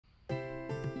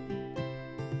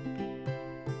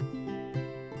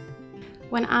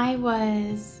When I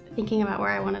was thinking about where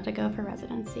I wanted to go for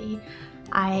residency,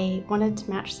 I wanted to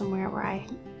match somewhere where I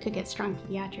could get strong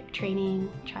pediatric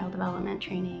training, child development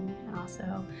training, and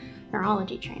also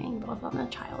neurology training, both on the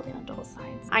child and adult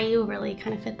sides. IU really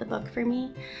kind of fit the book for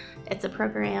me. It's a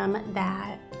program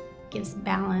that gives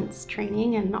balanced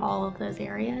training in all of those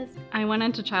areas. I went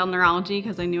into child neurology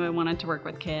because I knew I wanted to work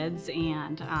with kids,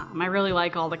 and I really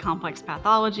like all the complex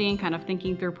pathology and kind of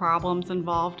thinking through problems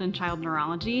involved in child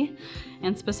neurology.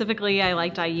 And specifically, I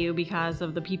liked IU because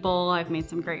of the people. I've made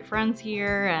some great friends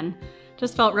here and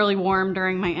just felt really warm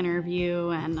during my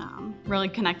interview, and really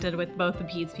connected with both the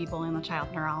peds people and the child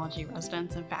neurology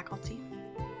residents and faculty.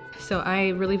 So I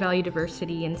really value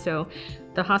diversity, and so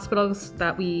the hospitals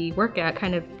that we work at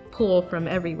kind of pull from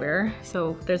everywhere.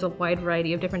 So there's a wide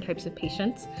variety of different types of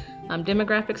patients,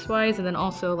 demographics wise, and then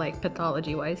also like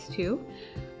pathology wise too.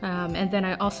 And then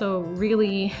I also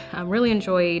really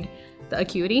enjoyed the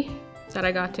acuity that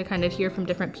I got to kind of hear from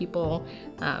different people,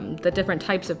 the different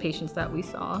types of patients that we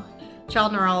saw.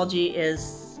 Child neurology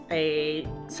is a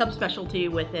subspecialty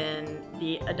within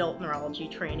the adult neurology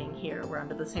training here. We're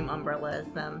under the same umbrella as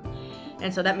them.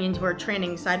 And so that means we're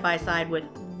training side by side with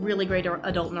really great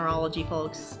adult neurology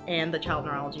folks and the child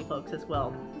neurology folks as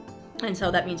well. And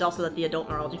so that means also that the adult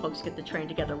neurology folks get to train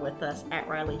together with us at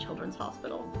Riley Children's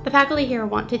Hospital. The faculty here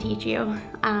want to teach you.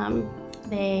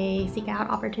 They seek out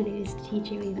opportunities to teach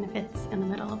you, even if it's in the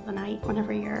middle of the night,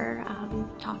 whenever you're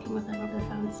talking with them over the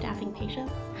phone, staffing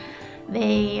patients.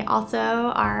 They also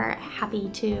are happy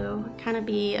to kind of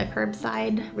be a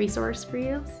curbside resource for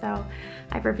you. So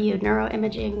I've reviewed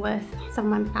neuroimaging with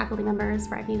some of my faculty members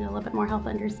where I needed a little bit more help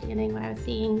understanding what I was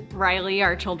seeing. Riley,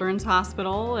 our children's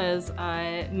hospital, is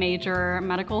a major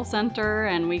medical center,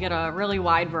 and we get a really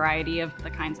wide variety of the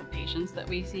kinds of patients that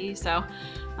we see. So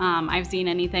I've seen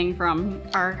anything from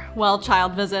our well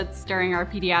child visits during our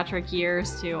pediatric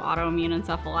years to autoimmune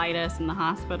encephalitis in the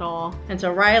hospital. And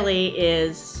so Riley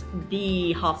is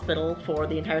the hospital for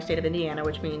the entire state of Indiana,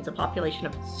 which means a population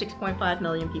of 6.5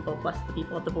 million people plus the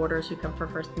people at the borders who come for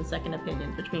first and second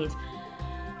opinions, which means,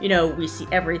 you know, we see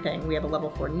everything. We have a level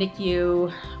 4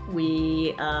 NICU,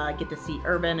 we get to see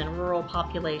urban and rural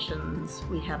populations,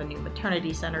 we have a new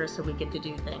maternity center, so we get to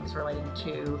do things relating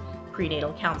to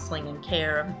prenatal counseling and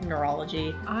care,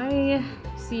 neurology. I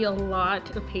see a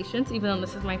lot of patients, even though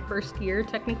this is my first year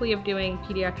technically of doing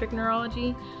pediatric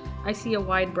neurology. I see a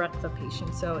wide breadth of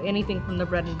patients, so anything from the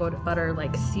bread and butter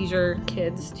like seizure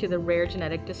kids to the rare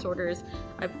genetic disorders.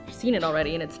 I've seen it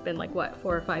already, and it's been like what,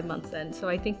 4 or 5 months in, so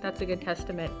I think that's a good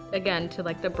testament again to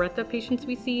like the breadth of patients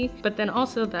we see, but then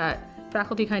also that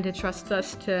faculty kind of trusts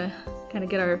us to kind of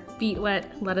get our feet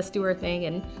wet, let us do our thing,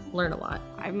 and learn a lot.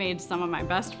 I've made some of my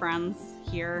best friends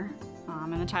here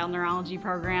in the child neurology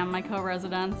program. My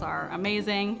co-residents are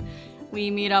amazing. We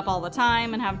meet up all the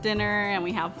time and have dinner, and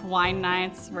we have wine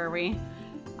nights where we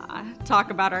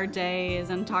talk about our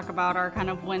days and talk about our kind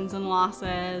of wins and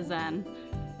losses. And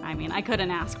I mean, I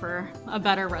couldn't ask for a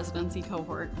better residency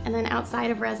cohort. And then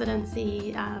outside of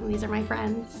residency, these are my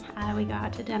friends. We go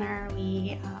out to dinner,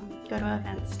 we go to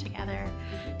events together,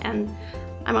 and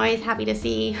I'm always happy to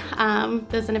see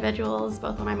those individuals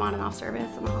both when I'm on and off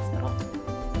service in the hospital.